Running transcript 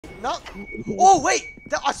No. Oh wait!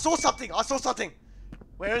 I saw something. I saw something.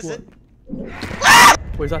 Where is it?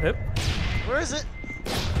 Wait, is that him? Where is it?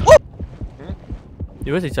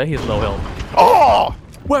 You basically say he's low health. Oh!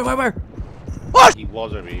 Where? What? He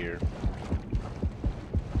was over here.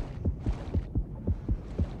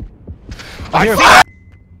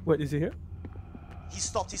 Wait, is he here? He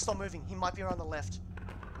stopped moving. He might be around the left.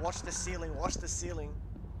 Watch the ceiling. Watch the ceiling.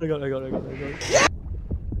 I got it. Yeah!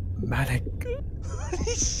 Manic.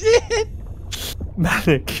 Holy shit!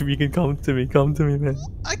 Manic, if you can come to me, man.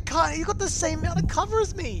 I can't. You got the same amount of cover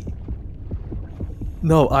as me.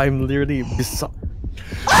 No, I'm literally beside.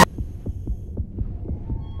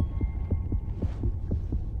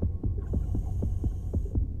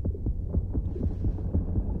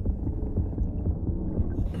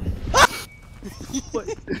 What?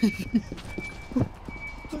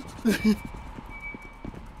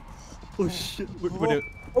 Oh shit!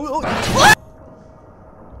 Oh.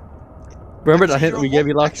 Remember that hint we gave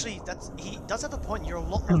you last? Actually, he does have a point. You're a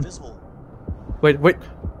lot more visible. Wait.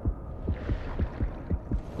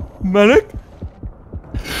 Manic?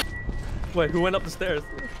 Wait, who went up the stairs?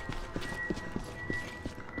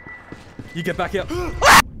 You get back here.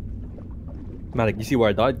 Manic, you see where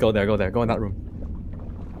I died? Go there. Go in that room.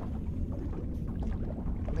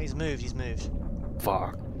 He's moved.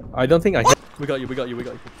 Fuck. I don't think I hit. We got you.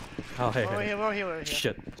 Oh, hey. We're here.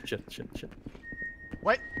 Shit.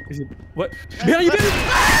 Wait. Is it? What? Behind you!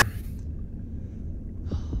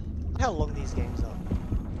 How long these games are?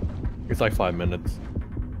 It's like 5 minutes.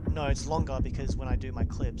 No, it's longer because when I do my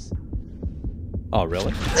clips. Oh,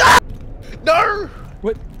 really? No!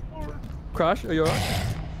 What? Crash? Are you alright?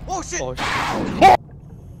 Oh shit! Oh shit.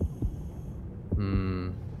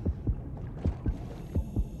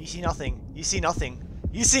 You see nothing. You see nothing.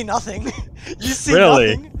 You see nothing. You see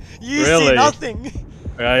Really? nothing. You Really? see nothing.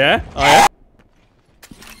 Oh yeah? Oh yeah?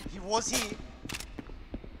 He was here.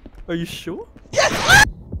 Are you sure? Yes!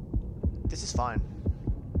 This is fine.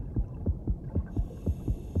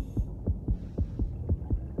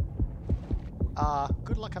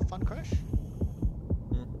 Good luck, have fun, Crash.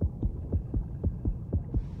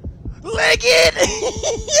 Leg it!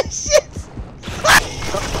 Shit!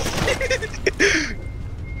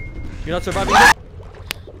 You're not surviving?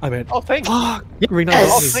 I'm in. Oh, thanks. Fuck! Rena,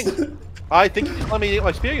 Oh, thanks. I think you just let me get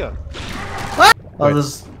my spear gun. Oh,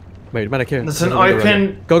 there's... Wait, Manic here. There's an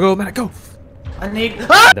open... Go, Manic, go! I need...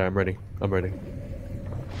 There, I'm ready.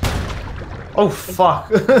 Oh,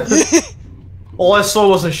 fuck. All I saw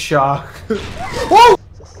was a shark. Whoa!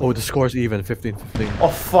 Oh, the score's even, 15-15. Oh,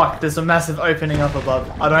 fuck. There's a massive opening up above.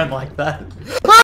 I don't like that.